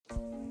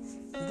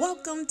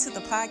Welcome to the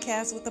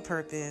podcast with a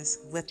purpose,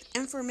 with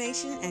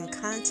information and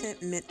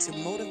content meant to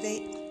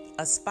motivate,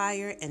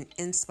 aspire, and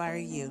inspire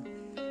you.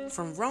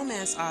 From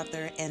romance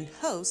author and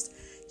host,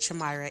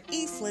 Chamira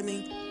E.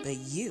 Fleming, but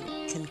you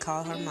can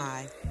call her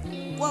Mai.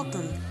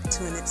 Welcome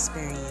to an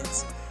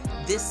experience.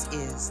 This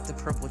is the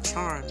Purple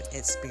Charm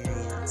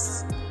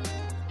Experience.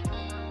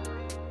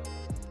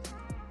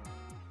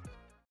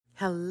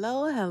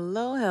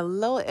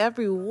 Hello,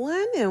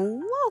 everyone,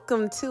 and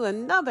welcome to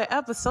another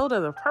episode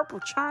of the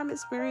Purple Charm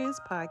Experience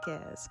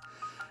podcast.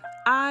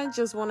 I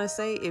just want to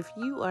say, if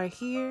you are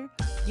here,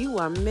 you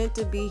are meant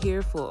to be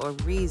here for a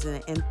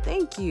reason, and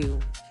thank you.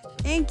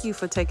 Thank you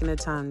for taking the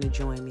time to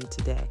join me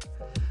today.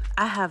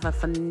 I have a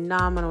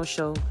phenomenal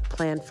show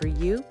planned for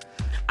you.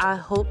 I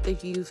hope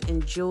that you've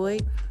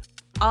enjoyed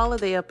all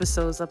of the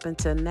episodes up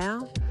until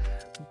now,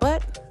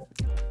 but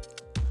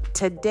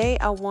today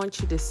I want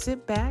you to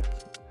sit back,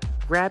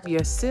 grab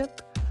your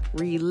sip,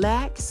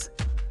 relax,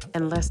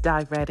 and let's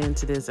dive right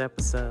into this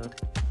episode.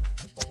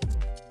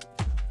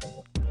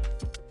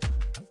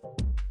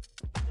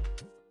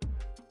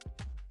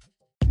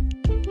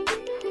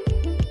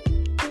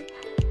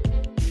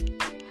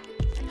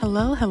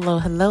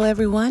 Hello,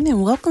 everyone,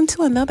 and welcome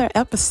to another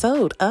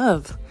episode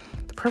of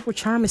the Purple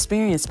Charm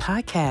Experience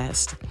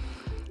podcast.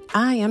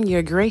 I am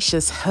your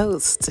gracious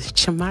host,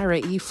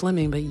 Chamira E.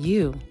 Fleming, but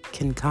you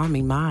can call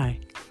me Mai.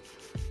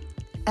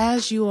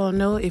 As you all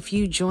know, if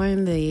you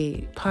join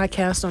the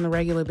podcast on a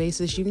regular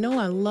basis, you know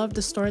I love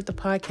to start the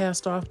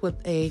podcast off with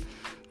a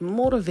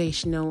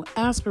motivational,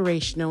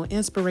 aspirational,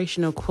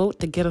 inspirational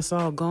quote to get us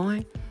all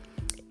going.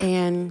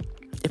 And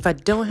if I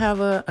don't have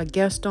a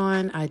guest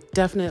on, I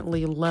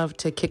definitely love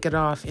to kick it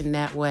off in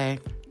that way.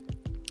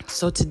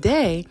 So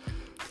today,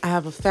 I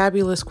have a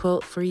fabulous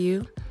quote for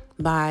you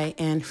by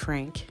Anne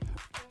Frank.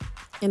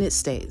 And it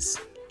states,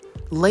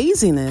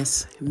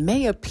 "Laziness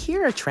may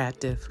appear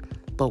attractive,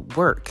 but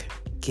work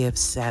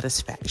gives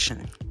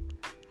satisfaction."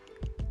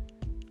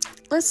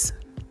 Let's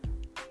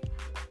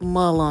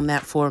mull on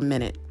that for a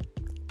minute.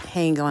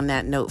 Hang on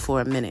that note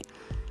for a minute.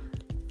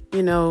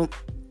 You know,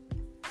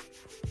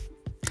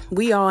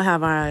 we all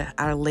have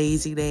our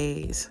lazy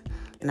days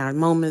and our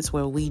moments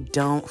where we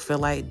don't feel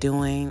like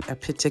doing a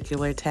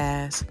particular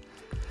task.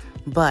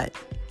 But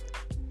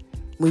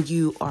when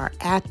you are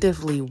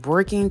actively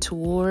working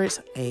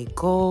towards a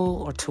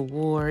goal or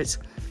towards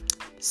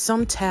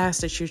some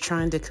task that you're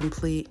trying to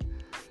complete,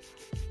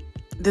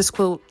 this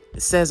quote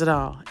says it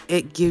all.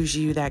 It gives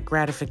you that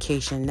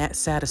gratification, that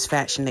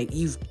satisfaction that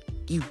you've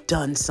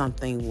done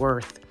something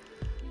worth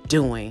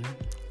doing.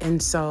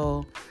 And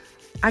so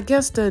I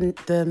guess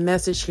the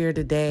message here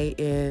today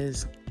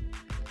is,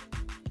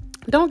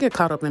 don't get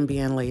caught up in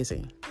being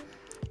lazy.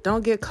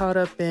 Don't get caught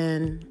up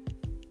in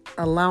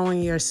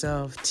allowing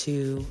yourself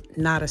to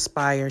not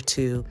aspire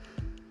to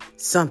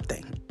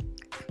something,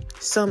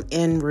 some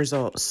end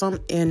result, some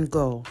end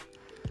goal.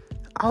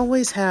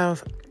 Always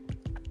have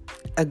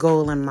a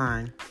goal in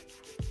mind,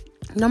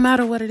 no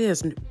matter what it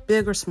is,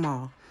 big or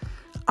small.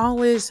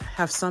 Always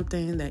have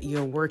something that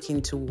you're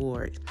working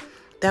toward.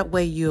 That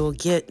way you'll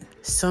get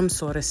some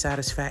sort of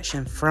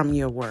satisfaction from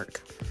your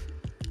work.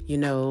 You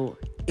know,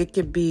 it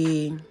could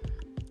be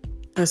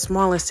as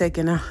small as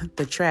taking out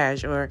the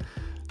trash or,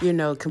 you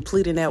know,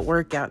 completing that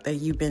workout that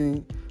you've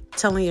been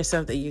telling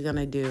yourself that you're going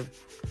to do.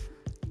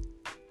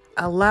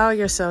 Allow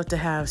yourself to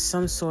have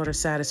some sort of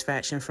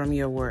satisfaction from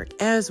your work,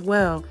 as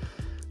well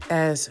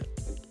as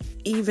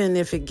even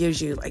if it gives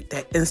you like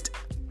that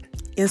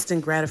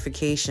instant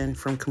gratification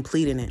from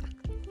completing it.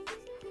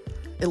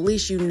 At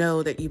least you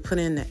know that you put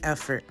in the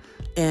effort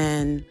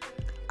and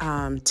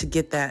to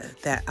get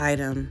that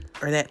item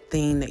or that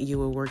thing that you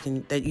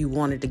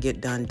wanted to get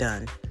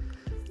done.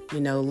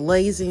 You know,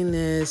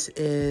 laziness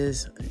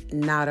is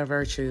not a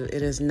virtue.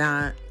 It is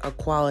not a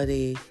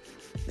quality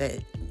that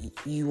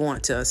you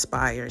want to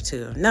aspire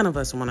to. None of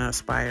us want to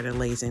aspire to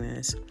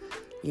laziness.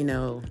 You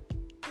know,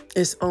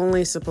 it's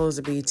only supposed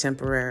to be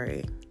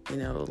temporary. You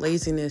know,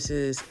 laziness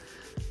is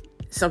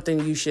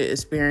something you should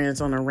experience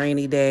on a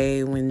rainy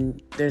day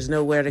when there's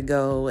nowhere to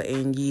go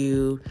and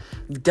you've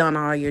done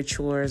all your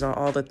chores or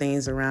all the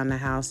things around the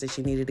house that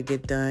you needed to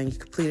get done. You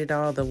completed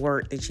all the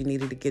work that you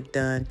needed to get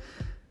done,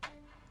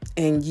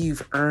 and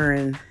you've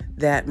earned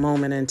that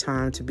moment in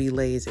time to be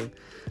lazy.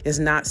 It's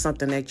not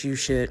something that you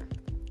should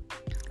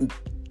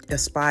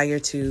aspire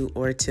to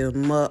or to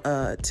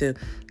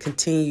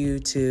continue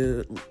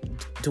to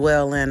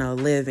dwell in or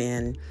live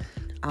in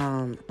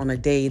on a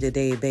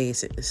day-to-day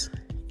basis.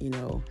 You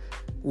know,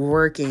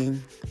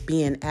 working,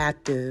 being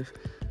active,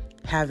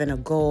 having a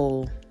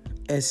goal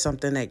is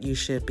something that you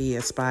should be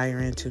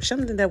aspiring to,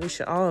 something that we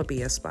should all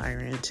be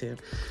aspiring to.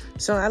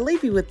 So I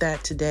leave you with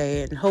that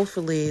today, and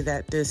hopefully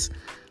that this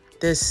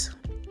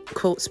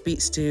quote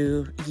speaks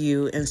to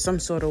you in some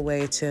sort of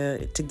way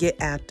to get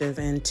active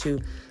and to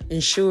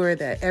ensure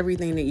that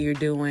everything that you're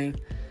doing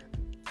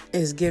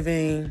is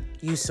giving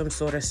you some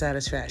sort of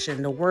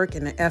satisfaction. The work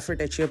and the effort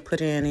that you're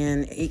putting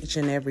in each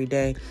and every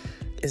day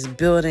is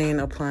building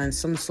upon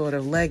some sort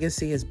of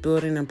legacy, is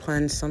building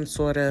upon some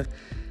sort of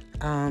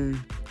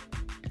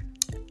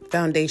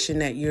foundation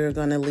that you're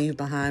going to leave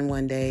behind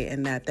one day,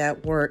 and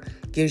that work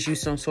gives you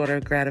some sort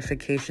of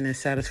gratification and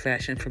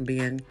satisfaction from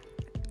being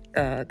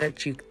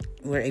that you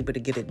were able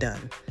to get it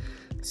done.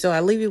 So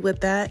I leave you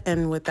with that.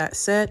 And with that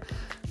said,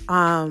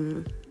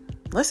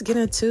 let's get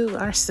into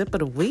our sip of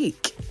the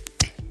week.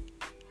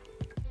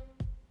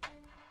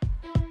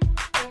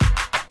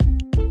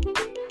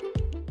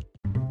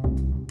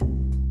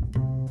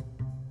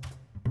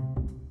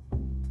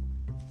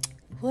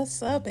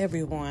 What's up,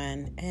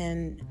 everyone?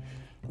 And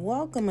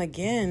welcome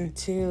again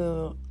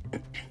to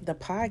the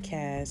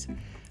podcast.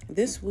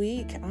 This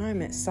week,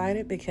 I'm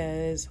excited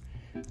because,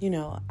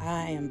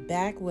 I am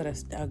back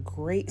with a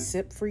great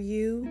sip for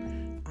you.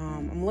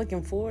 I'm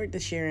looking forward to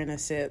sharing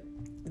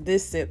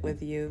this sip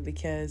with you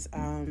because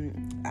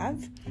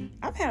I've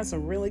had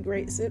some really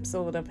great sips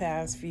over the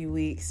past few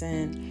weeks,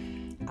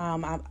 and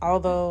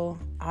although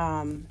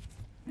I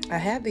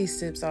had these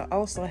sips, I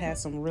also had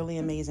some really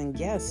amazing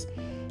guests.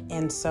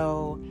 And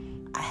so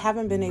I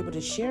haven't been able to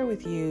share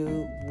with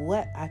you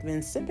what I've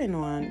been sipping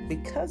on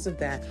because of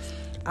that.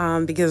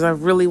 Because I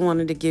really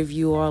wanted to give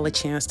you all a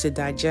chance to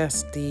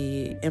digest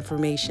the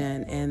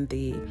information and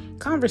the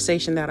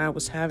conversation that I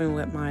was having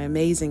with my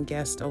amazing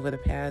guest over the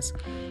past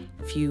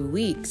few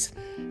weeks.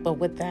 But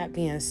with that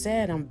being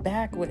said, I'm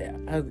back with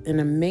an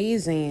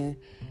amazing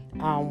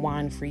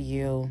wine for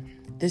you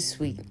this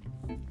week.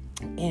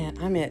 And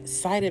I'm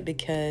excited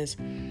because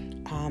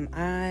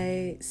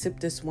I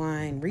sipped this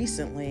wine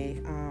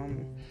recently,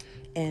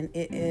 and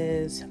it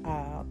is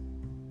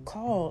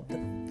called the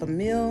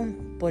Famille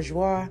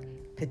Bourgeois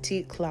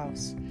Petit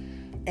Claus,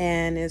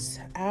 and it's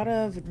out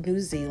of New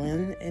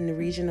Zealand in the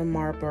region of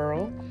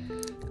Marlborough.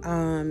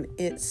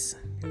 Its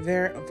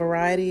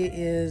variety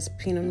is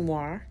Pinot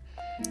Noir,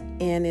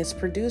 and it's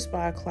produced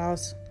by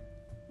Klaus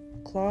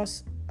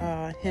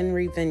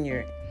Henry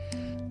Vineyard.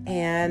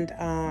 And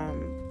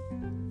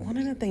one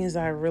of the things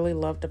that I really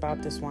loved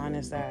about this wine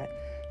is that,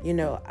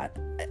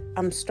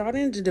 I'm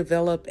starting to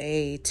develop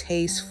a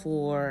taste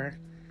for,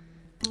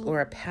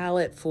 or a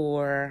palate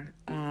for,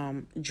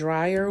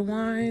 drier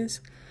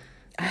wines.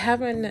 I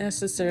haven't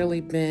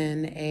necessarily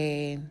been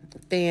a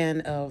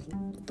fan of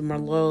the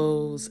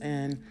Merlots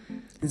and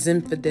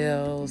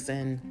Zinfandels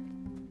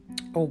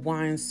or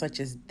wines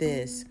such as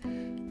this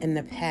in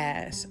the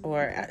past.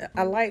 Or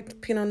I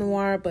like Pinot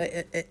Noir,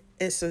 but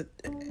it's a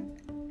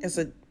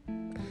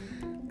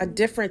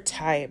different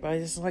type.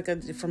 It's like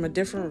from a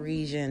different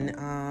region,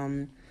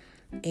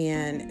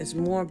 and it's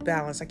more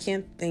balanced. I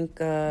can't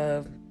think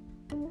of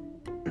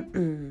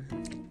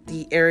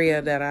the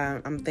area that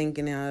I'm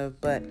thinking of,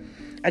 but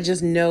I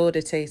just know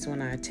the taste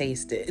when I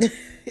taste it,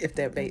 if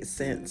that makes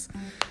sense.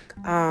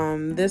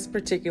 This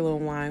particular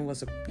wine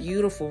was a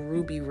beautiful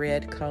ruby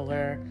red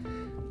color,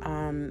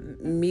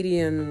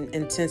 medium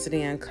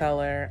intensity and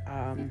color.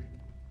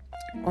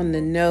 On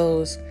the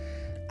nose,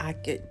 I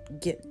could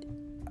get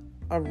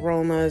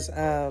aromas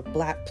of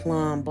black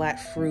plum, black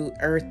fruit,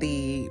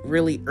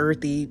 really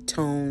earthy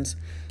tones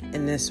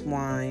in this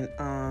wine.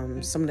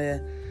 Some of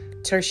the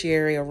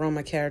tertiary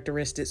aroma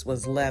characteristics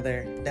was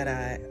leather that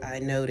I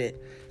noted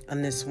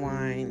on this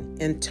wine.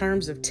 In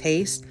terms of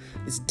taste,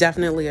 it's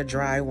definitely a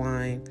dry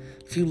wine.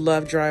 If you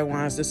love dry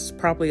wines, this is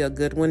probably a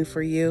good one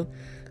for you.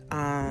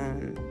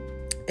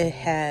 It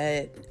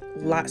had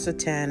lots of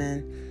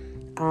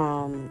tannin.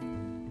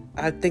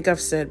 I think I've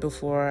said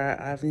before,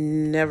 I've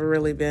never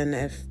really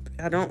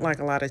I don't like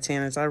a lot of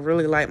tannins. I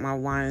really like my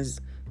wines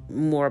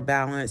more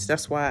balanced.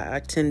 That's why I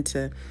tend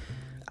to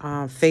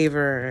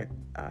favor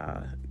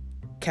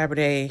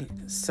Cabernet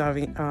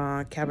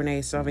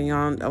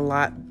Sauvignon a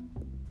lot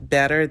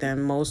better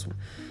than most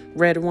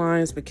red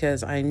wines,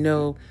 because I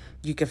know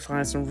you can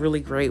find some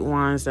really great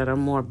wines that are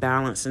more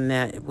balanced in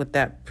that with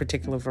that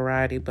particular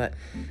variety. But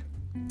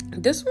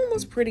this one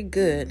was pretty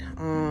good.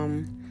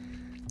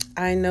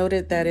 I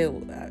noted that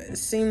it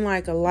seemed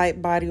like a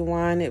light body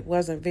wine. It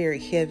wasn't very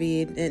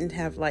heavy. It didn't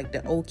have like the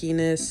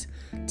oakiness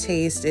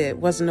taste. It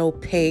wasn't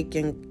opaque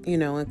and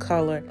in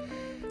color.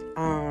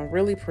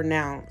 Really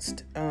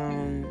pronounced.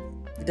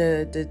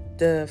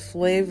 The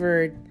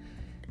flavored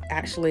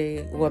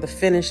the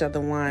finish of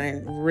the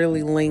wine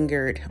really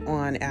lingered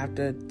on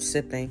after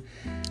sipping.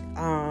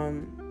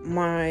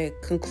 My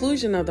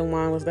conclusion of the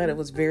wine was that it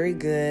was very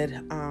good.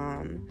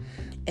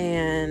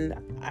 And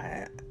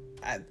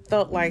I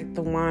felt like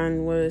the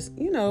wine was,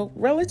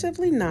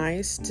 relatively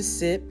nice to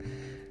sip.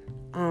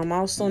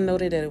 Also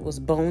noted that it was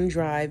bone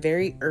dry,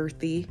 very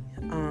earthy,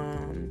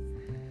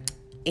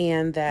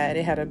 and that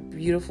it had a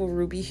beautiful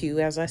ruby hue,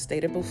 as I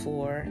stated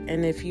before.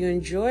 And if you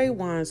enjoy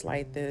wines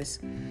like this,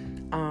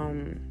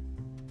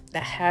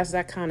 that has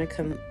that kind of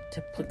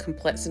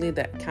complexity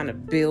that kind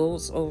of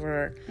builds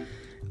over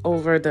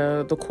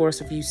the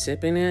course of you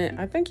sipping it,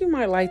 I think you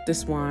might like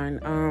this wine.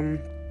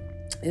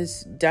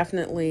 It's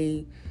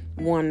definitely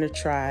one to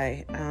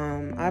try.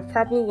 I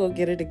probably will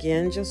get it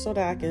again just so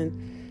that I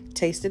can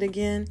taste it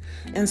again.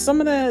 And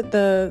some of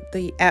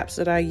the apps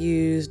that I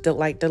used,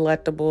 like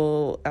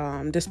Delectable,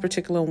 this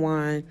particular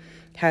wine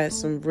had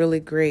some really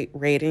great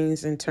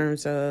ratings in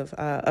terms of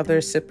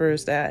other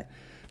sippers that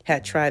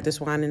had tried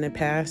this wine in the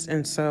past.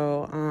 And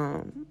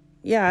so,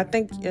 I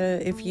think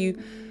if you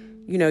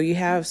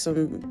have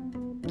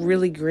some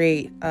really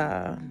great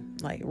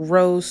like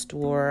roast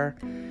or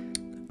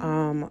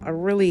a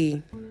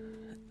really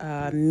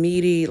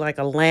meaty, like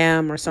a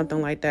lamb or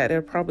something like that,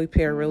 it'll probably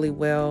pair really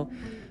well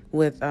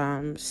with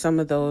some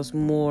of those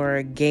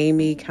more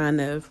gamey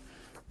kind of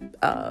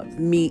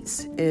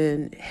meats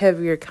and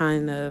heavier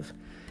kind of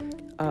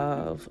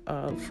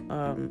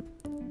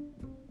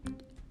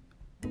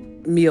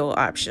meal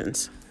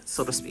options,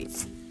 so to speak.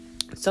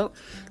 So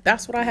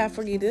that's what I have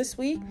for you this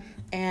week.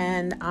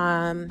 And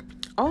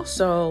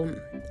also,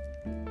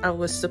 I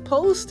was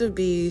supposed to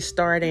be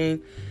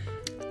starting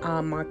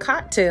my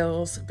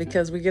cocktails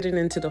because we're getting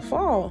into the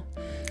fall.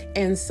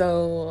 And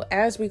so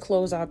as we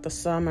close out the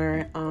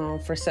summer,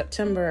 for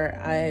September,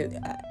 I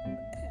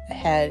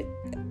had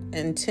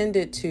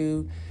intended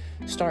to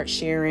start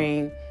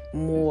sharing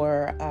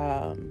more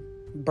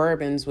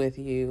bourbons with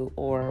you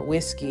or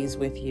whiskeys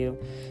with you.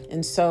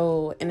 And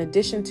so in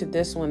addition to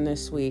this wine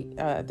this week,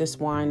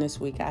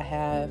 I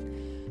have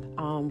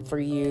for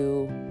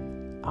you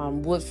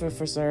Woodford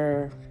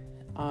Reserve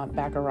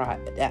Baccarat.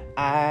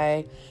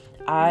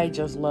 I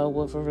just love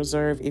Woodford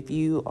Reserve. If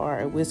you are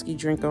a whiskey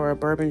drinker or a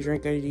bourbon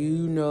drinker,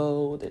 you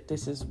know that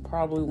this is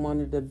probably one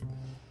of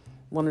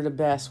the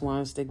best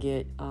ones to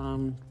get.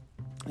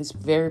 It's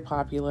very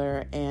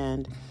popular,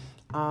 and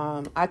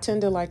I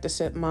tend to like to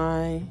sip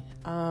my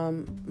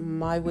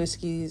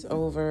whiskeys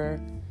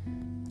over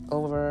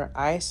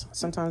ice.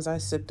 Sometimes I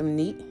sip them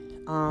neat,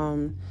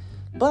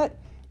 but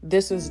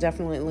this is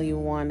definitely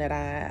one that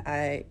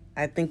I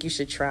think you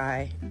should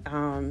try.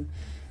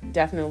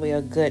 Definitely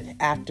a good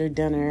after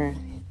dinner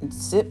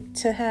sip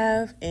to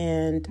have.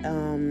 And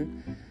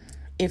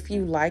if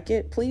you like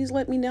it, please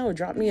let me know.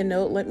 Drop me a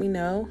note. Let me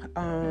know.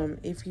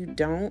 If you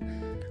don't,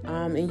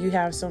 and you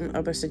have some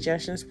other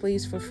suggestions,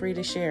 please feel free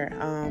to share.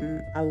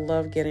 I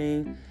love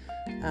getting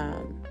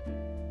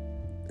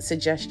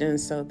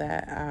suggestions so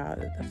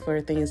that for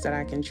things that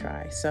I can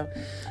try. So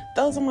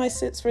those are my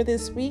sips for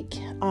this week.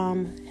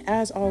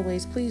 As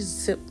always, please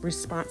sip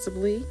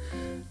responsibly,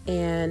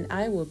 and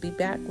I will be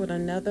back with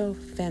another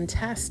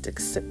fantastic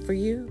sip for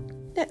you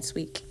next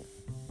week.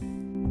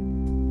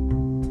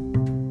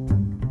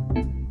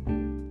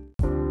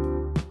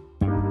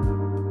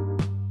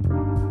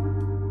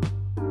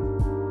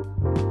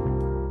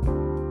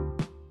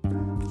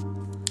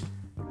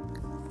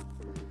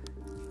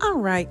 All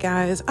right,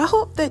 guys. I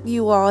hope that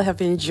you all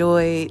have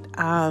enjoyed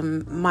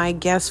my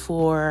guest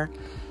for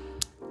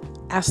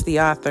Ask the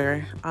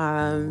Author.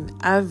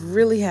 I've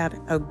really had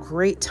a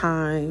great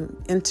time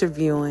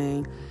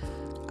interviewing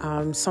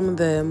some of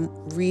the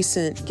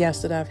recent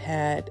guests that I've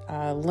had.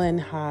 Lynn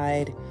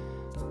Hyde,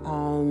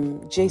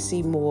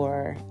 J.C.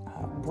 Moore,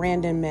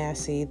 Brandon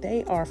Massey.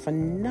 They are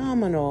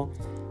phenomenal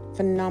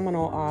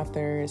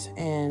authors,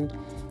 and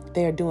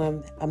they are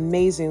doing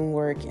amazing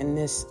work in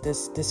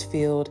this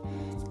field.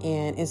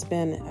 And it's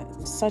been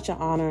such an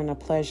honor and a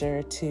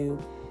pleasure to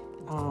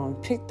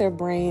pick their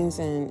brains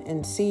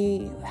and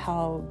see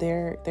how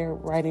their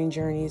writing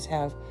journeys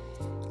have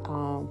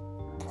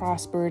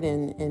prospered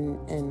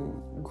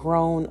and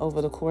grown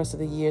over the course of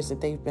the years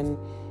that they've been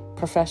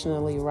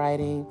professionally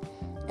writing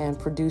and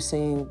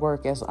producing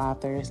work as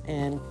authors.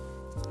 And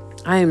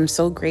I am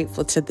so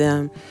grateful to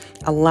them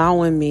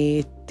allowing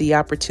me the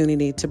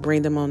opportunity to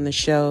bring them on the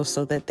show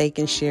so that they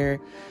can share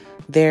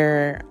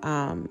their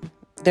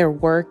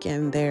work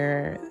and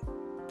their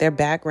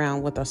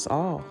background with us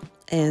all.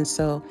 And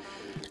so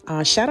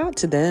shout out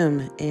to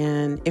them.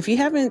 And if you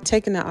haven't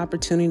taken the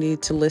opportunity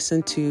to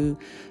listen to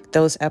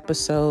those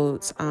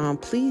episodes,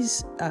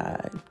 please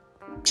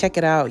check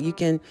it out. You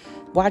can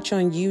watch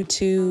on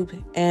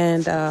YouTube,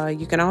 and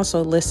you can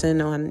also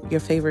listen on your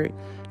favorite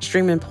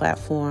streaming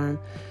platform.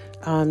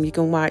 You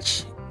can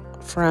watch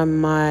from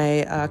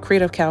my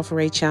Creative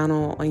Calvary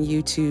channel on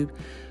YouTube,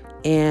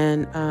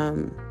 and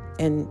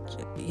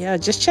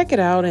just check it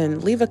out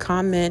and leave a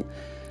comment.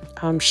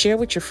 Share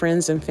with your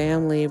friends and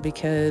family,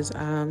 because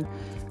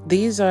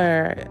these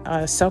are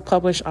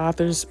self-published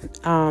authors.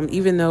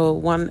 Even though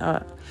one,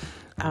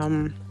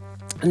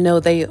 no,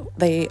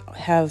 they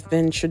have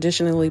been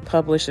traditionally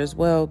published as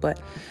well, but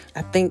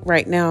I think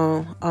right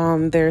now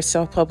they're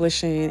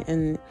self-publishing.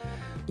 And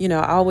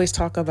I always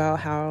talk about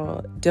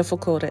how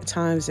difficult at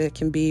times it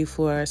can be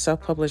for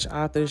self-published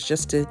authors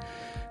just to,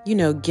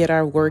 get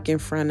our work in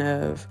front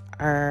of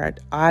our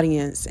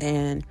audience.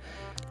 And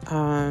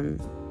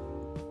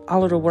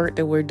all of the work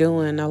that we're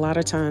doing, a lot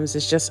of times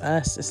it's just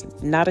us. It's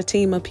not a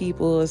team of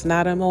people. It's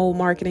not an old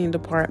marketing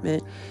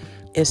department.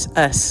 It's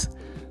us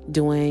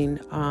doing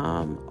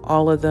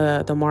all of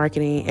the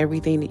marketing,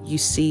 everything that you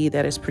see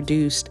that is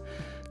produced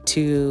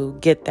to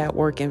get that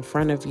work in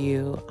front of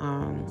you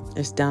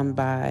is done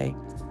by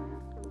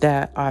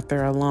that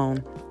author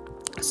alone.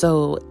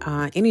 So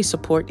any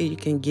support that you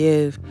can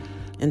give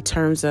in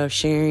terms of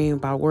sharing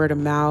by word of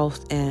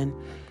mouth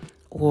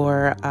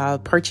or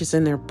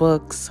purchasing their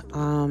books,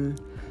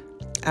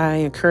 I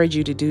encourage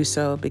you to do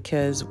so,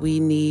 because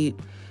we need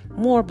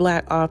more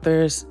Black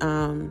authors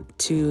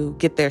to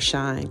get their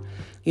shine.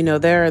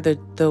 There are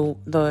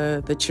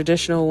the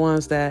traditional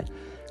ones that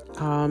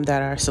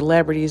are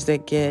celebrities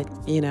that get,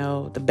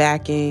 the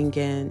backing,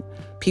 and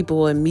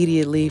people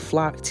immediately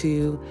flock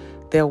to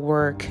their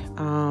work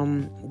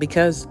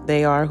because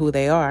they are who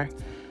they are,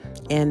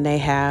 and they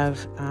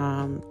have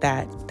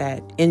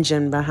that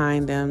engine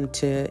behind them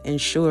to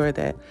ensure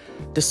that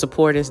the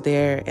support is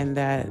there, and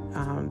that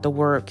the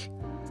work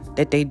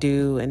that they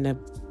do and the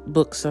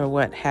books or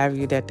what have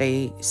you that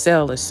they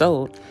sell is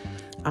sold.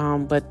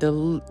 But the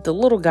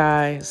little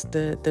guys,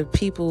 the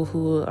people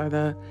who are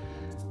the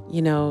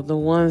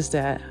ones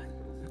that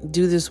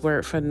do this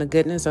work from the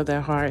goodness of their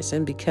hearts,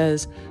 and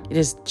because it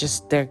is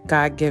just their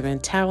God-given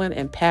talent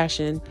and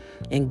passion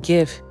and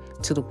gift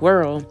to the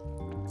world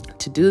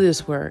to do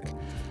this work.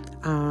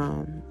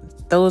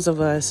 Those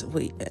of us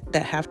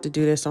that have to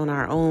do this on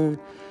our own,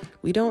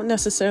 we don't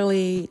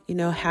necessarily,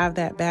 have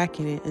that back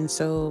in it. And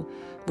so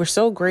we're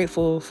so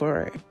grateful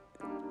for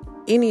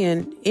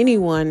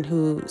anyone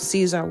who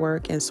sees our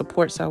work and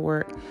supports our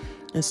work.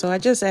 And so I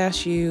just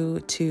ask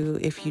you to,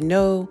 if you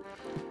know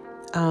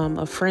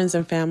of friends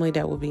and family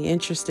that will be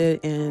interested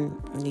in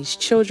these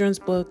children's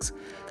books,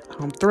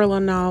 thriller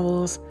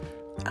novels,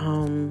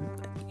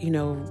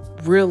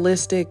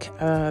 realistic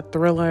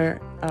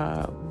thriller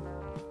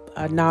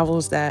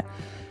novels that,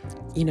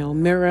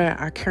 mirror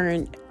our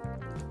current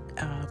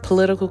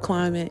political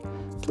climate,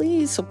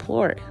 please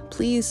support,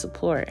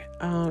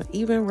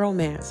 even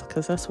romance,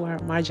 because that's where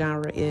my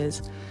genre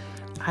is.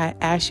 I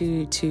ask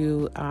you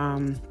to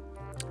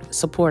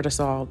support us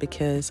all,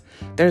 because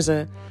there's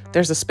a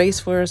space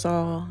for us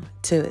all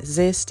to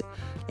exist,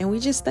 and we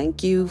just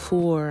thank you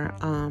for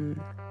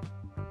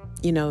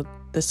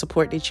the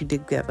support that you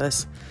did give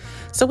us.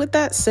 So with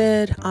that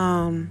said,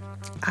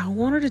 I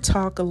wanted to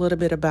talk a little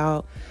bit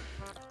about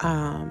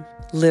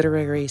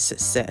literary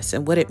success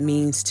and what it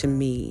means to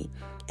me,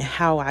 and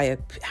how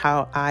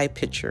I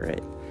picture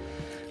it.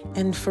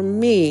 And for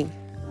me,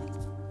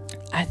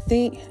 I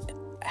think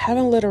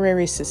having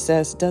literary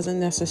success doesn't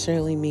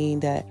necessarily mean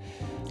that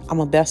I'm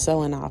a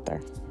best-selling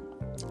author,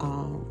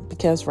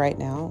 because right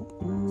now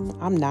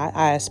I'm not.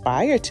 I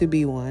aspire to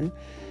be one,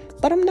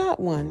 but I'm not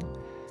one.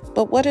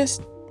 But what is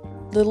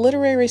the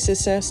literary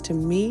success to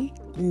me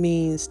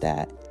means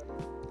that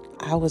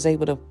I was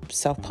able to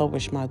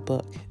self-publish my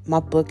book. My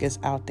book is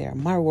out there.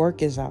 My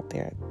work is out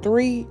there.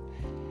 3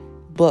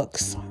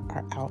 books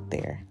are out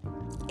there.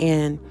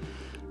 And,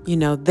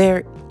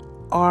 there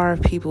are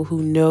people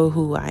who know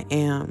who I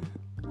am.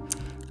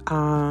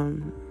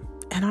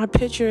 And I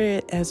picture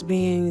it as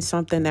being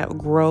something that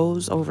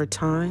grows over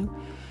time.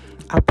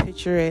 I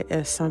picture it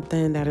as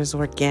something that is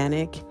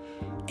organic,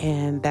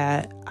 and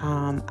that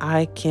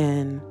I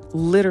can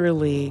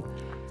literally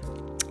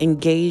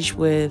engage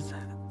with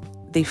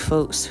the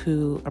folks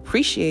who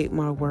appreciate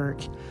my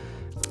work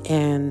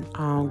and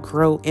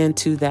grow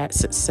into that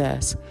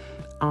success.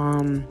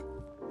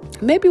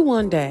 Maybe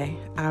one day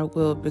I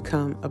will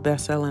become a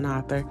best-selling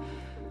author.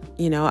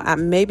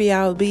 Maybe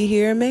I'll be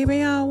here,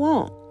 maybe I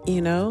won't,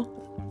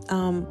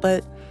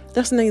 but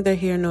that's neither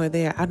here nor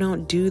there. I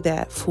don't do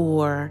that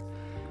for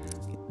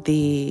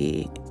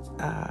the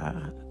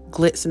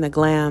glitz and the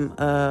glam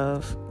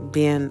of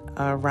being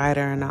a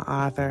writer and an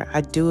author.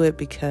 I do it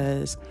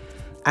because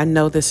I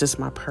know this is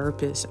my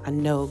purpose. I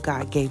know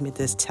God gave me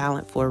this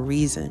talent for a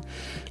reason.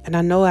 And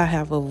I know I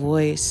have a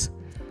voice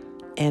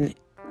and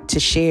to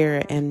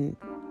share, and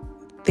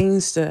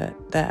things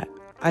that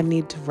I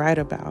need to write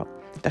about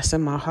that's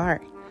in my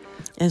heart.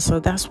 And so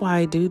that's why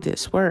I do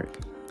this work.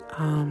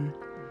 And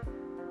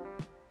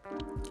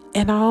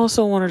I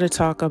also wanted to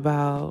talk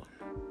about,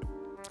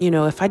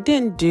 if I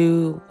didn't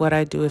do what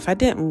I do, if I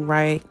didn't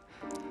write,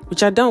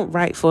 which I don't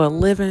write for a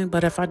living,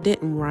 but if I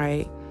didn't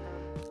write,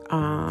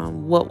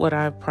 what would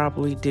I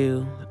probably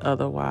do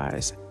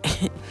otherwise?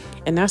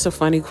 And that's a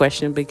funny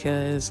question,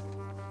 because,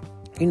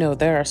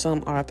 there are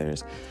some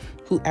authors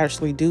who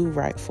actually do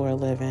write for a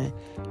living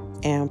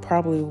and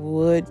probably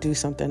would do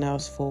something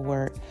else for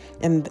work.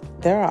 And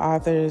there are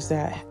authors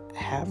that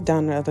have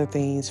done other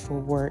things for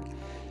work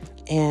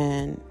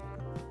and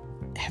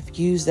have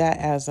used that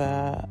as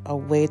a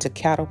way to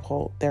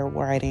catapult their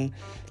writing.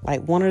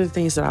 Like, one of the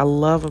things that I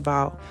love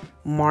about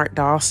Mark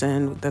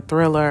Dawson, the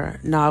thriller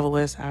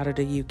novelist out of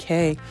the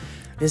UK,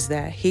 is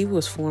that he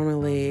was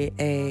formerly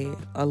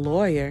a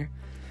lawyer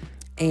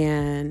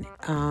and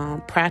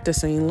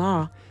practicing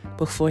law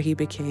before he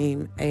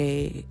became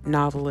a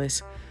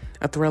novelist,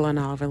 a thriller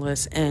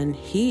novelist. And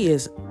he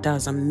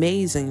does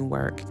amazing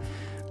work.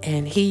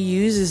 And he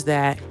uses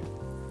that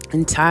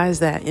and ties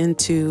that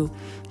into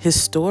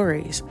his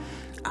stories.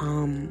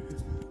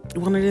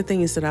 One of the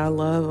things that I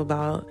love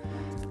about,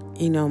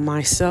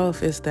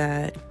 myself is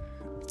that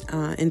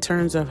in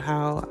terms of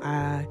how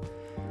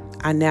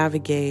I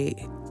navigate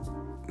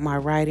my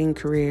writing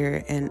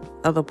career and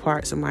other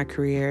parts of my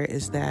career,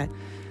 is that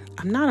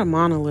I'm not a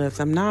monolith.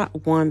 I'm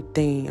not one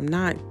thing. I'm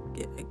not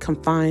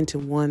confined to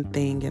one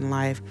thing in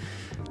life.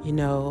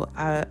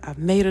 I've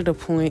made it a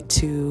point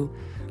to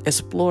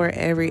explore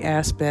every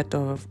aspect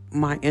of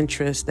my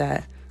interest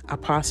that I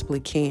possibly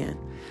can.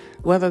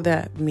 Whether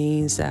that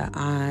means that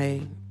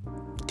I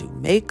do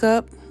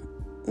makeup,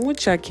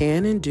 which I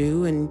can and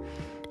do, and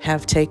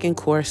have taken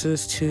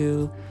courses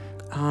to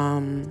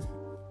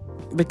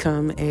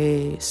become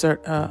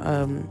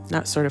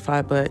not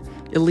certified, but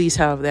at least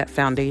have that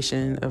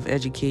foundation of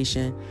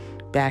education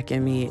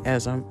backing me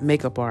as a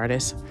makeup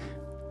artist.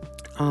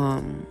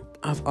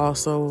 I've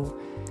also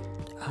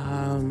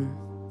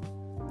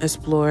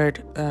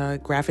explored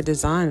graphic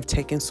design. I've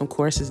taken some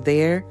courses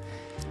there.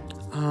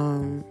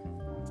 I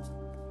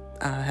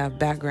have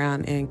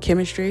background in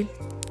chemistry.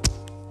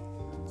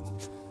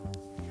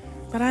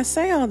 But I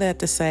say all that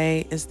to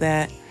say is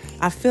that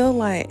I feel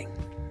like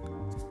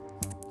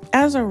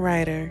as a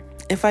writer,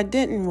 if I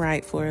didn't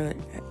write for it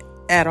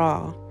at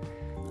all,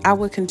 I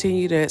would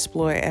continue to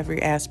explore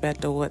every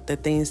aspect of what the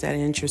things that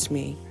interest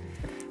me.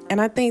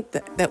 And I think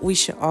that we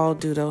should all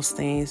do those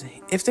things.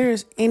 If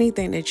there's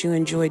anything that you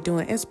enjoy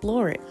doing,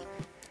 explore it,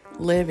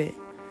 live it,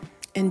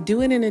 and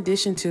do it in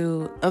addition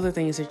to other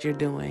things that you're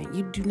doing.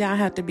 You do not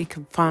have to be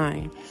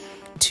confined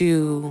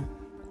to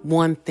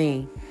one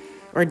thing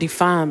or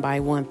defined by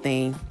one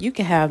thing. You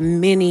can have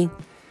many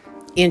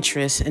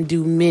interests and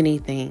do many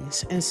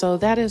things. And so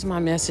that is my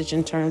message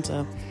in terms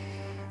of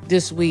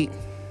this week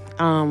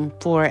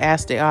for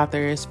Ask the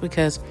Authors,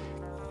 because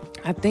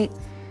I think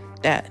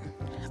that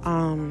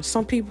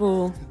some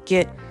people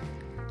get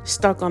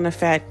stuck on the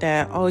fact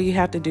that, oh, you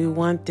have to do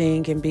one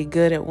thing and be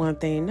good at one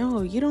thing.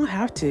 No, you don't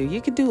have to.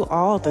 You can do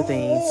all the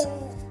things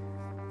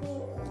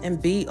and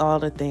be all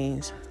the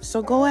things.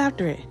 So go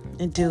after it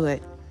and do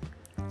it.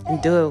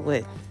 And do it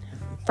with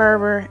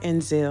fervor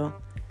and zeal.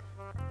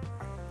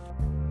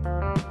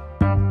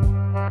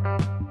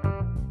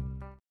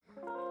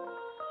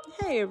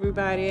 Hey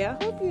everybody,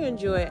 I hope you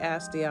enjoyed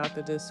Ask the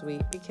Author this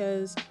week,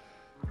 because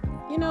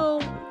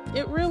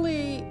it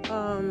really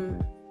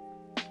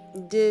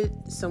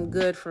did some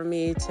good for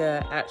me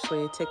to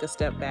actually take a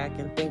step back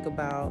and think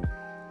about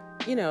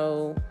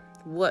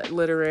what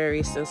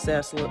literary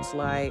success looks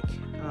like,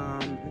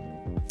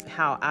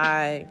 how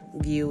I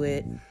view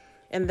it,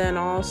 and then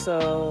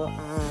also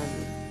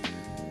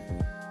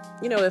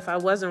if I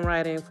wasn't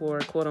writing for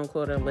quote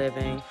unquote a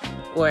living,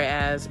 or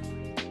as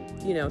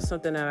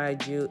something that I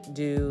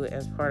do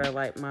as part of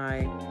like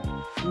my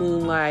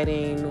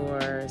moonlighting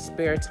or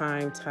spare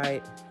time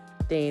type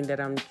thing that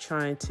I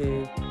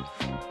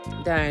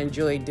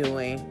enjoy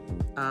doing.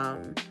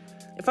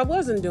 If I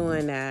wasn't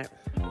doing that,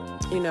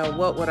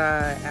 what would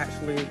I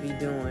actually be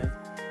doing?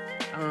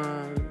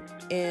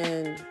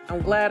 And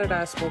I'm glad that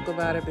I spoke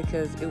about it,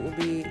 because it will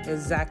be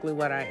exactly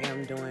what I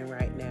am doing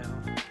right now.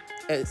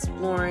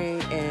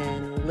 Exploring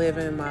and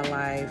living my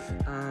life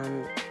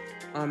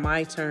on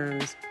my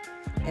terms,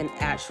 and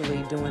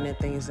actually doing the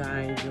things that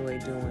I enjoy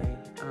doing.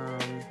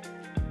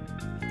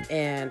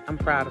 And I'm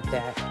proud of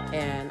that.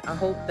 And I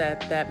hope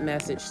that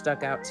message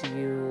stuck out to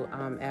you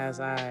as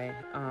I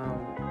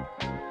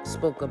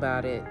spoke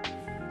about it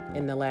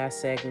in the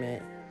last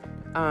segment.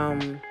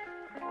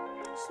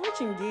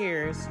 Switching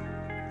gears,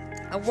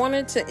 I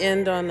wanted to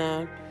end on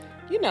a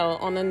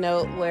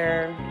note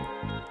where,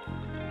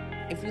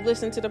 if you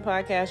listen to the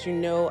podcast,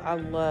 I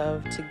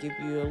love to give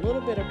you a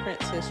little bit of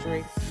Prince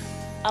history.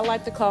 I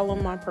like to call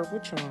them my purple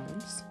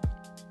charms.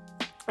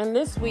 And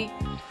this week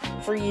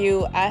for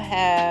you, I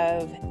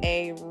have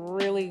a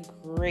really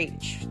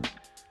great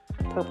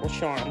purple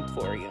charm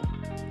for you.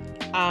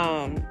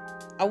 I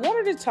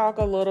wanted to talk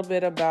a little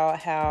bit about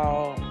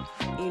how,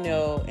 in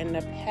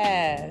the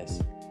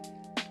past,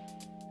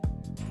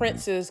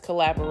 Prince's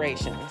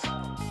collaborations.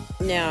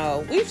 Now,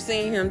 we've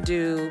seen him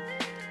do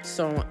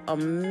some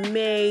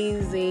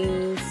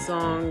amazing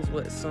songs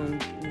with some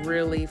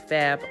really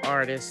fab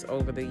artists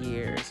over the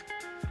years.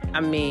 I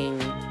mean,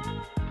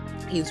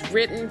 he's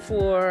written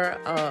for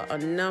a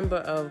number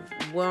of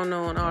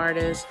well-known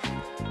artists,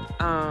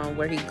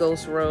 where he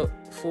ghost wrote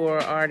for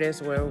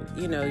artists where,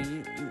 you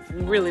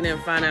really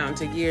didn't find out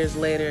until years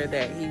later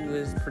that he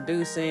was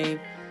producing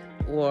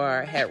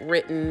or had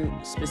written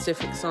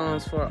specific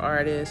songs for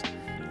artists.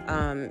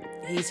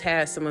 He's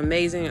had some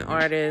amazing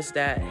artists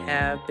that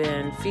have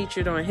been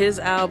featured on his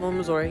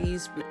albums, or he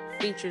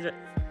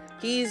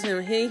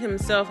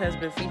himself has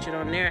been featured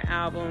on their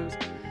albums,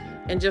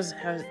 and just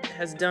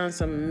has done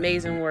some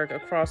amazing work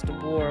across the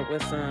board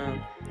with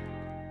some,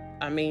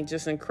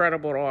 just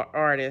incredible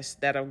artists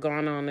that have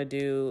gone on to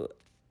do,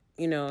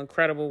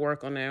 incredible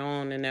work on their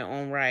own in their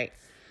own right.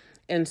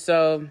 And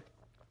so,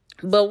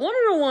 but one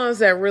of the ones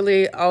that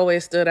really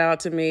always stood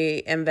out to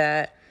me, and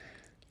that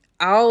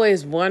I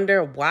always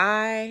wonder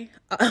why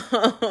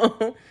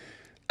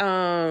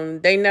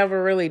they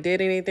never really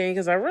did anything,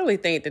 because I really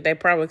think that they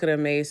probably could have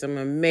made some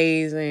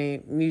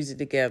amazing music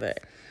together.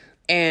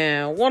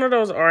 And one of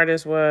those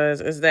artists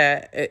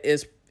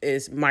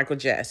is Michael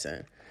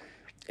Jackson.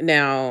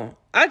 Now,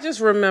 I just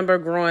remember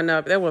growing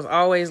up, there was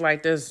always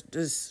like this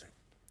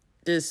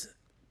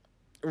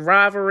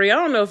rivalry. I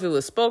don't know if it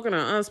was spoken or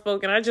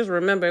unspoken. I just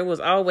remember it was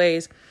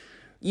always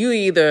you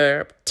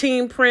either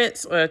Team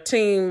Prince or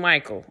Team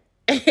Michael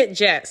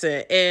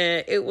Jackson.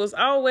 And it was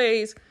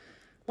always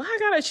well, I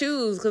gotta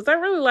choose because I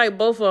really like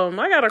both of them.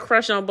 I got a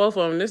crush on both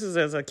of them. This is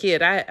as a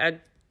kid. I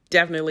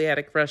definitely had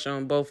a crush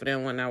on both of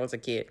them when I was a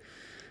kid.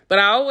 But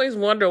I always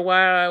wonder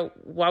why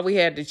we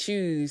had to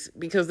choose,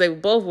 because they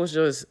both was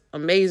just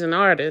amazing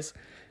artists.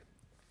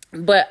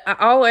 But I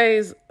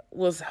always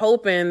was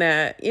hoping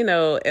that,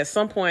 at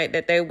some point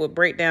that they would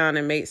break down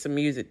and make some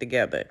music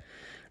together.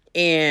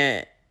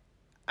 And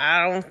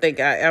I don't think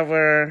that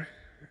ever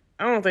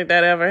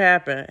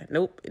happened.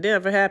 Nope, it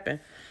never happened.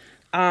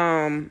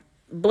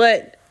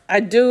 But I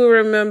do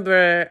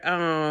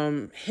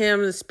remember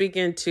him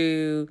speaking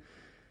to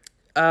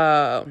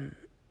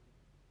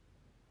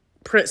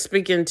Prince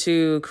speaking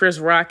to Chris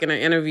Rock in an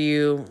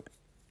interview,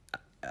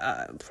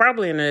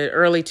 probably in the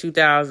early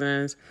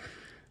 2000s,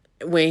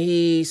 when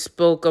he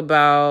spoke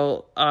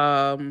about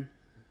the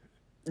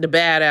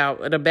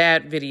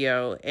bad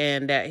video,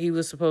 and that he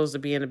was supposed to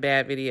be in the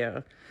bad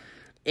video.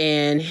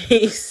 And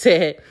he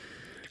said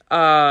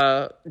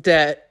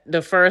that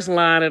the first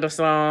line of the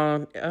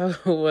song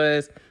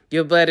was,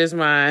 "Your butt is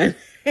mine."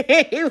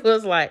 He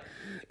was like,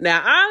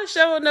 now I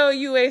sure know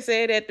you ain't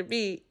said that to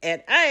me,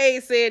 and I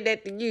ain't said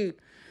that to you.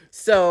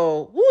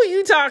 So who are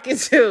you talking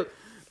to?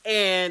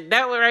 And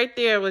that one right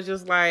there was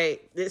just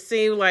like, it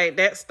seemed like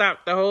that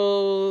stopped the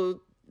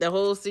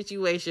whole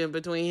situation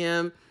between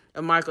him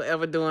and Michael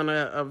ever doing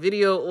a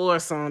video or a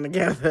song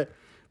together.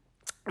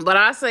 But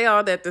I say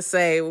all that to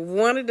say,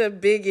 one of the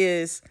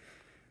biggest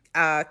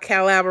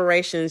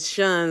collaboration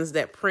shuns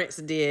that Prince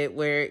did,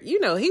 where,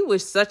 he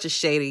was such a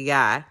shady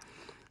guy.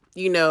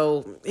 He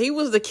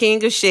was the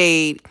king of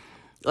shade.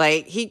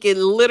 Like, he could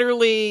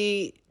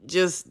literally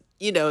just,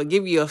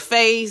 give you a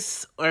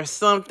face or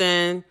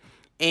something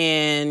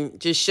and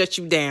just shut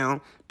you down.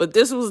 But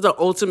this was the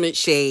ultimate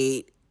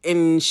shade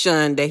and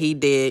shun that he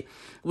did,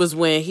 was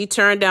when he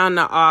turned down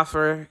the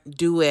offer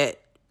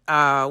duet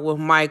with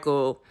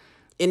Michael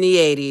in the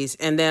 80s,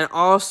 and then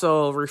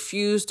also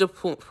refused to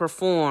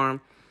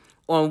perform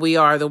on We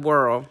Are the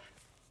World.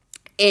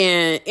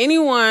 And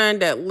anyone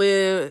that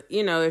lived,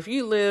 if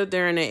you lived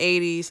during the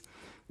 80s,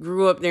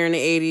 grew up during the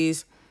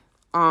 80s,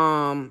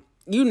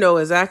 you know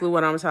exactly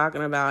what I'm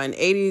talking about. In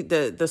 80,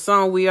 the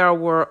song We Are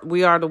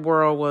the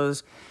World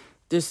was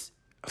this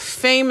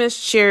famous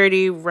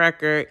charity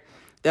record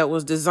that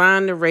was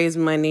designed to raise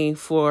money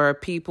for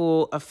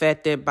people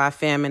affected by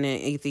famine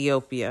in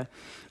Ethiopia.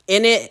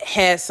 And it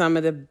had some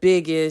of the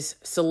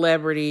biggest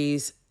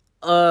celebrities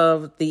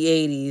of the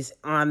 80s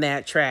on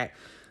that track.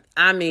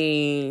 I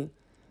mean,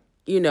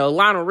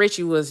 Lionel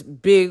Richie was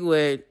big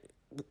with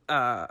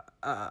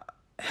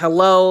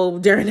Hello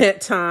during that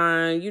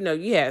time. You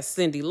had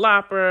Cyndi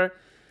Lauper,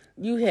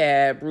 you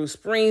had Bruce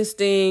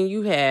Springsteen,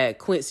 you had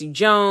Quincy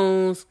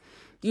Jones,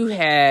 you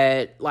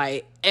had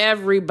like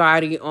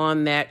everybody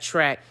on that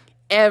track.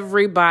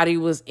 Everybody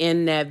was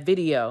in that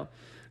video,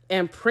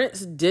 and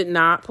Prince did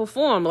not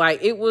perform.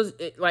 Like, it was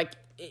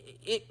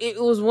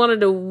one of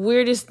the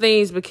weirdest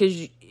things,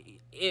 because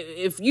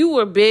if you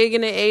were big in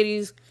the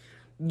 80s,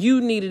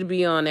 you needed to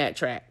be on that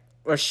track,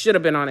 or should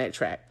have been on that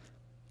track.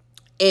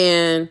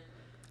 And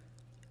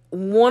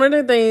one of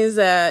the things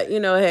that,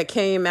 had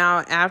came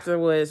out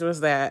afterwards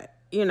was that,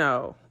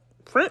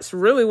 Prince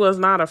really was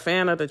not a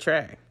fan of the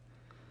track.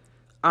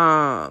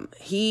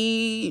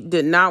 He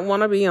did not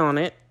want to be on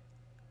it,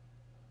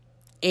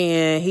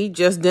 and he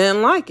just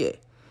didn't like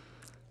it.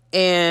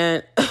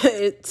 And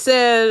it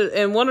said,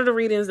 in one of the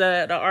readings,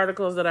 that the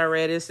articles that I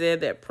read, it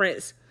said that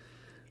Prince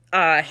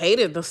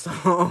hated the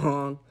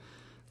song,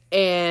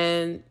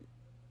 and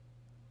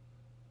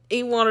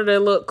he wanted to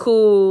look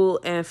cool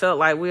and felt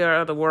like We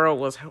Are the World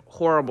was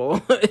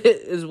horrible,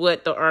 is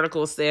what the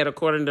article said,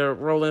 according to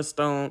Rolling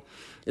Stone,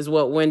 is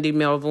what Wendy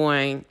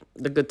Melvoin,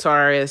 the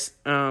guitarist,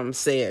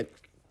 said.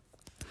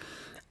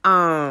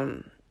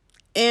 And,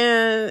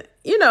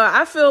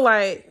 I feel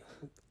like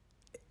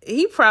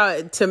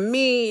to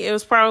me, it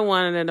was probably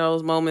one of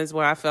those moments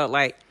where I felt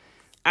like,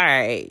 all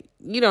right,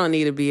 you don't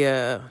need to be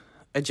a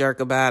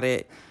jerk about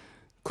it.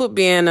 Quit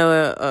being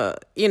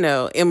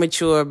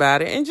immature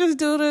about it, and just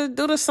do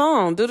the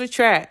song, do the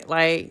track.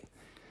 Like,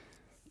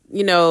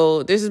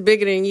 this is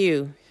bigger than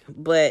you.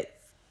 But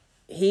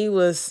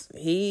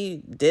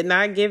he did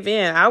not give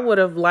in. I would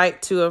have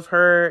liked to have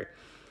heard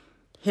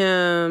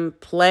him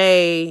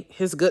play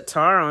his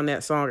guitar on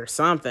that song or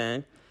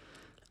something.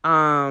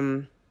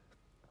 I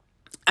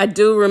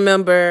do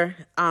remember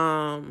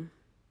him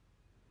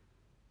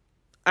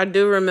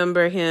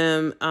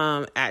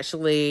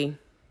actually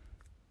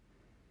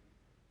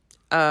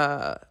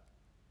on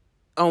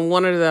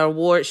one of the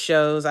award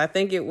shows. I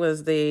think it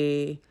was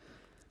the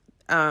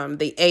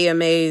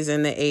AMAs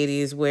in the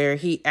 80s, where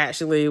he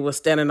actually was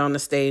standing on the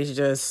stage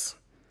just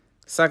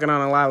sucking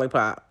on a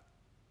lollipop.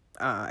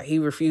 He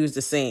refused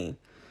to sing.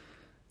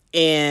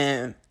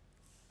 And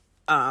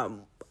I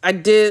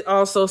did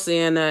also see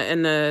in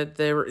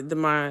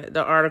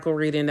the article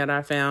reading that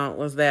I found,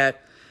 was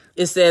that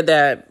it said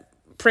that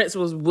Prince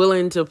was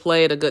willing to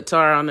play the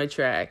guitar on the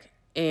track,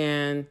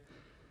 and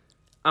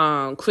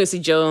Quincy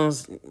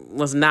Jones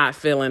was not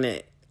feeling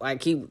it.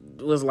 Like, he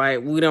was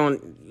like, we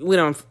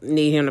don't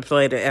need him to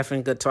play the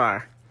effing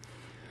guitar.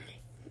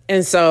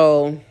 And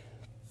so,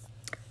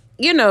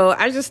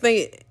 I just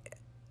think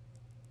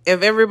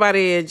if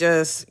everybody had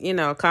just,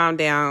 calm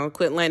down,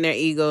 quit letting their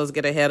egos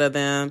get ahead of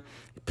them,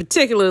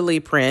 particularly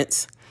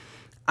Prince,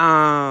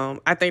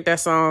 I think that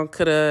song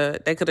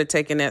they could have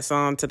taken that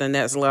song to the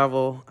next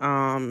level,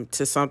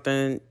 to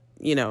something,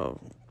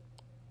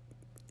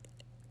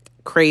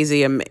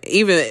 crazy,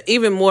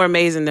 even more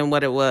amazing than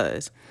what it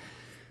was.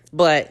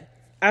 But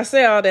I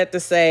say all that to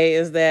say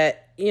is that,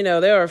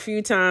 there were a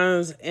few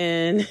times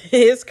in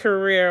his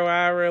career where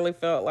I really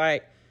felt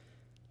like,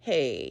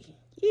 hey,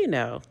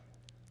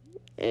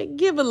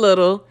 give a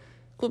little,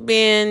 quit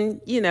being,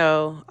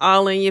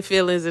 all in your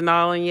feelings and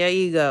all in your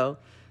ego,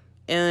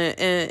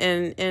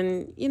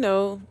 and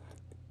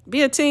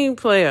be a team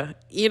player,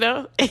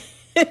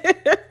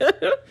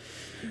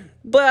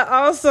 But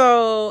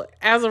also,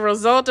 as a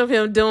result of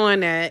him doing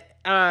that,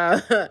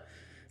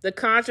 the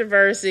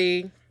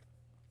controversy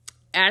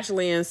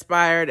actually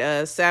inspired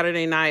a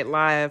Saturday Night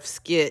Live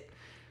skit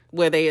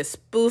where they had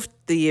spoofed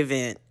the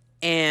event,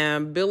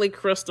 and Billy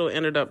Crystal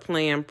ended up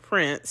playing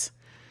Prince,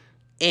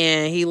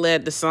 and he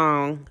led the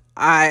song,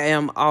 "I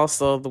Am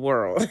Also the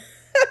World."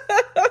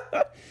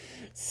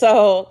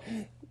 So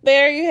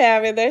there you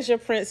have it. There's your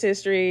Prince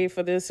history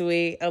for this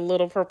week. A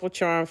little purple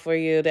charm for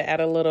you to add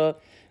a little,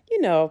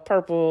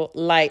 purple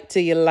light to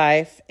your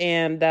life.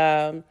 And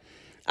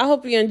I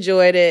hope you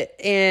enjoyed it.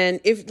 And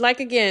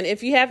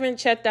if you haven't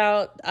checked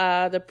out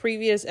the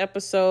previous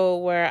episode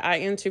where I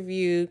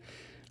interviewed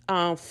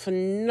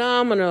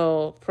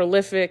phenomenal,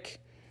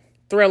 prolific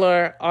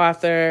thriller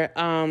author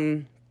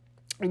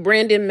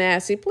Brandon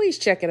Massey, please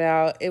check it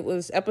out. It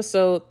was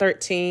episode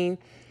 13.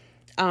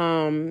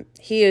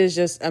 He is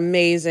just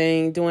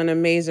amazing, doing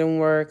amazing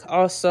work.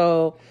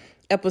 Also,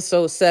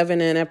 episode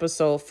 7 and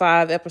episode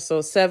 5.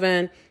 Episode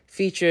 7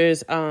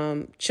 features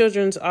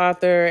children's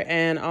author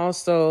and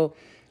also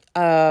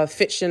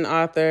fiction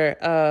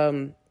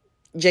author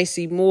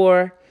J.C.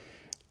 Moore.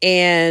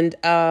 And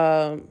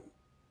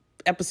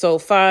episode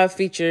 5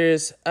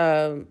 features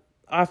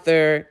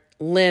author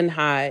Lynn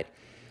Hyde.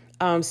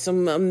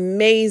 Some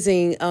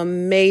amazing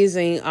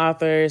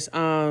authors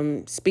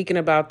speaking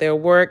about their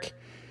work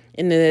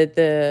in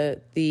their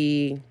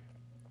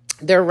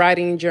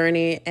writing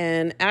journey.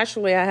 And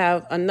actually, I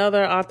have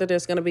another author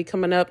that's going to be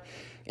coming up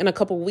in a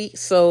couple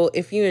weeks. So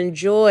if you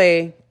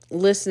enjoy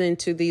listening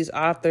to these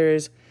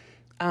authors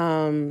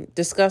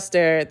discuss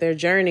their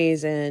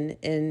journeys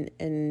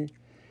and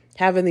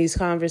having these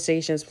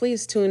conversations,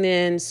 please tune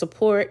in,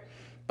 support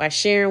by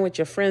sharing with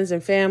your friends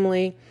and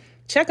family.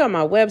 Check out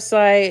my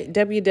website,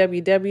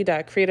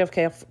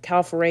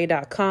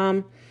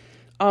 www.creativecalforay.com.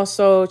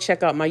 Also,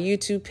 check out my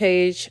YouTube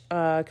page,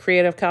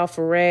 Creative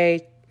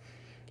Calforay,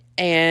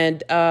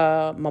 and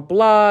my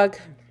blog.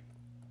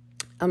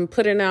 I'm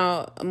putting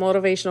out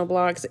motivational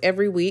blogs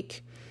every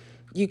week.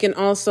 You can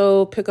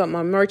also pick up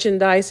my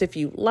merchandise if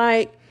you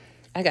like.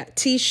 I got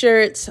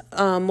t-shirts,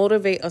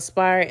 Motivate,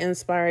 Aspire,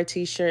 Inspire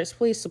t-shirts.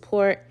 Please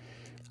support,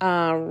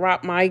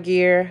 rock my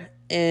gear,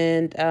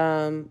 and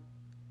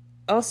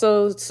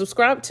also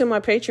subscribe to my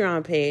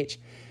Patreon page.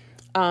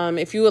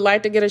 If you would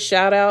like to get a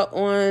shout out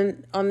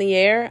on the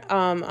air,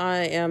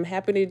 I am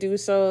happy to do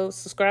so.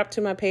 Subscribe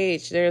to my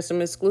page. There's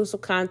some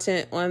exclusive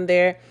content on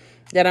there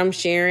that I'm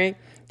sharing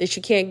that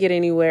you can't get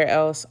anywhere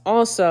else.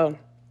 Also,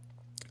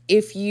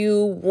 if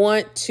you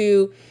want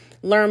to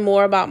learn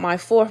more about my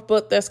 4th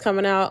book that's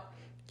coming out,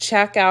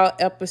 check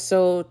out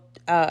episode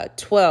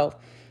 12.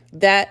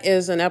 That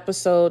is an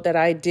episode that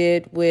I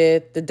did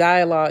with the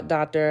Dialogue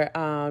Doctor.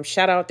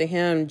 Shout out to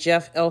him,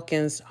 Jeff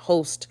Elkins,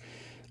 host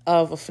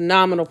of a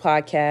phenomenal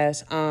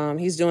podcast.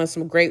 He's doing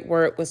some great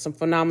work with some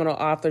phenomenal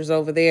authors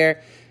over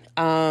there,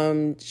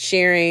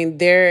 sharing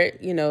their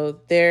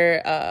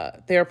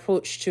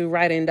approach to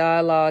writing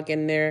dialogue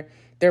and their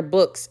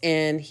books.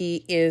 And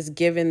he is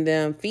giving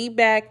them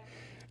feedback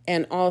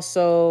and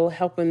also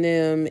helping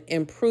them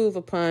improve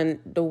upon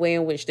the way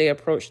in which they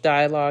approach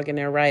dialogue in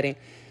their writing.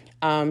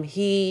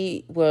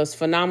 He was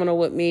phenomenal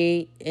with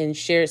me and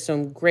shared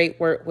some great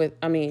work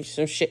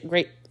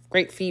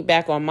great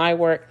feedback on my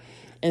work.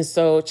 And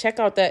so check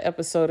out that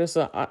episode. It's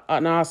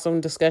an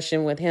awesome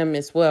discussion with him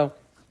as well.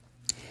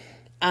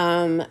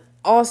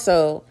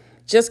 Also,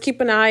 just keep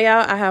an eye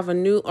out. I have a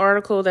new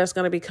article that's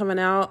going to be coming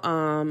out.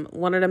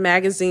 One of the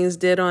magazines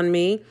did on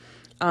me,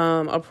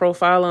 a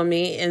profile on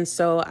me. And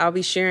so I'll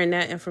be sharing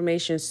that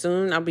information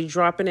soon. I'll be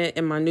dropping it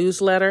in my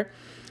newsletter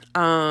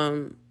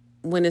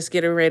when it's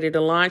getting ready to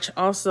launch.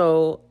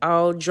 Also,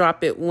 I'll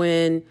drop it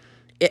when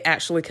it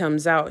actually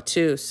comes out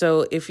too.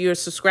 So if you're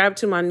subscribed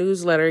to my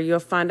newsletter, you'll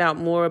find out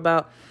more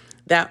about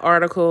that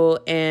article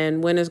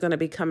and when it's going to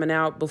be coming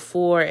out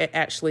before it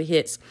actually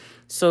hits.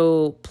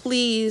 So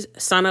please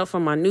sign up for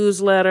my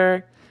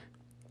newsletter,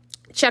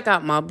 check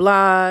out my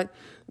blog,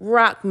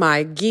 rock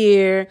my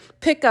gear,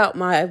 pick out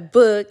my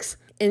books,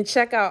 and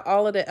check out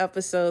all of the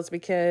episodes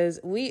because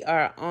we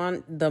are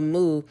on the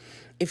move.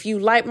 If you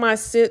like my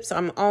sips,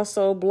 I'm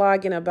also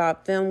blogging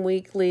about them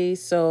weekly.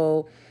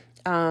 So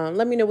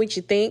let me know what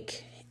you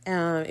think.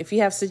 If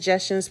you have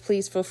suggestions,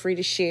 please feel free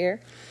to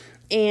share.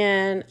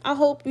 And I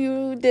hope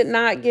you did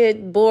not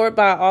get bored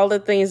by all the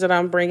things that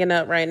I'm bringing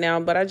up right now.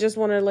 But I just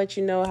want to let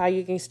you know how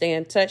you can stay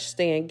in touch,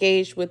 stay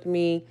engaged with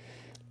me,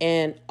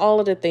 and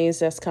all of the things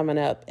that's coming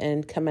up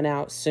and coming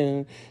out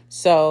soon.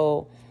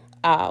 So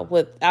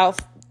without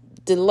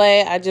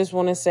delay, I just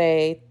want to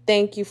say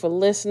thank you for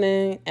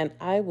listening, and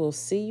I will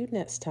see you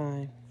next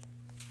time.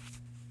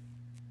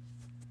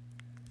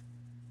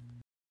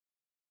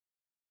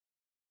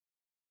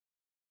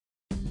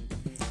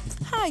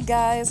 Hi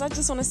guys, I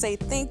just want to say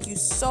thank you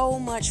so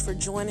much for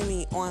joining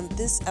me on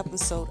this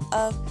episode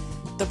of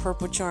the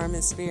Purple Charm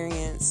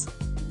Experience.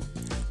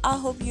 I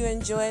hope you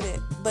enjoyed it,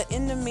 but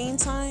in the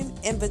meantime,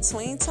 in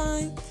between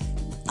time,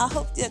 I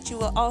hope that you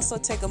will also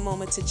take a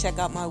moment to check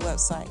out my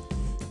website,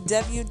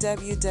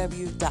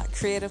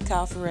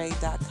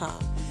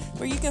 www.creativecalforay.com,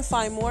 where you can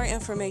find more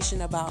information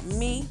about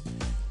me,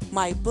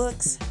 my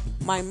books,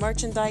 my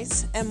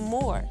merchandise, and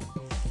more.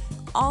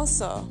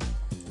 Also,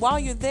 while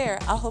you're there,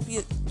 I hope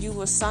you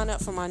will sign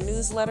up for my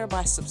newsletter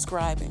by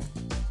subscribing.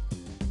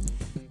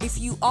 If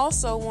you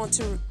also want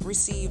to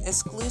receive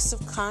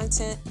exclusive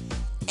content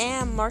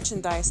and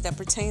merchandise that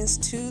pertains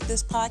to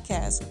this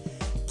podcast,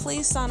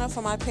 please sign up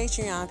for my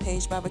Patreon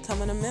page by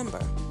becoming a member.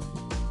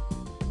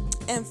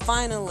 And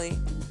finally,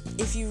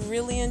 if you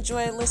really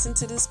enjoy listening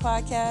to this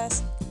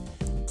podcast,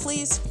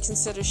 please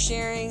consider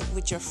sharing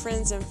with your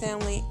friends and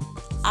family.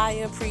 I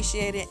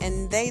appreciate it,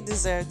 and they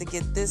deserve to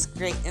get this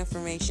great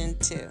information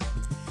too.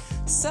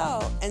 So,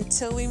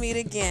 until we meet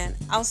again,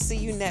 I'll see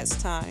you next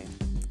time.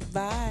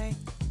 Bye.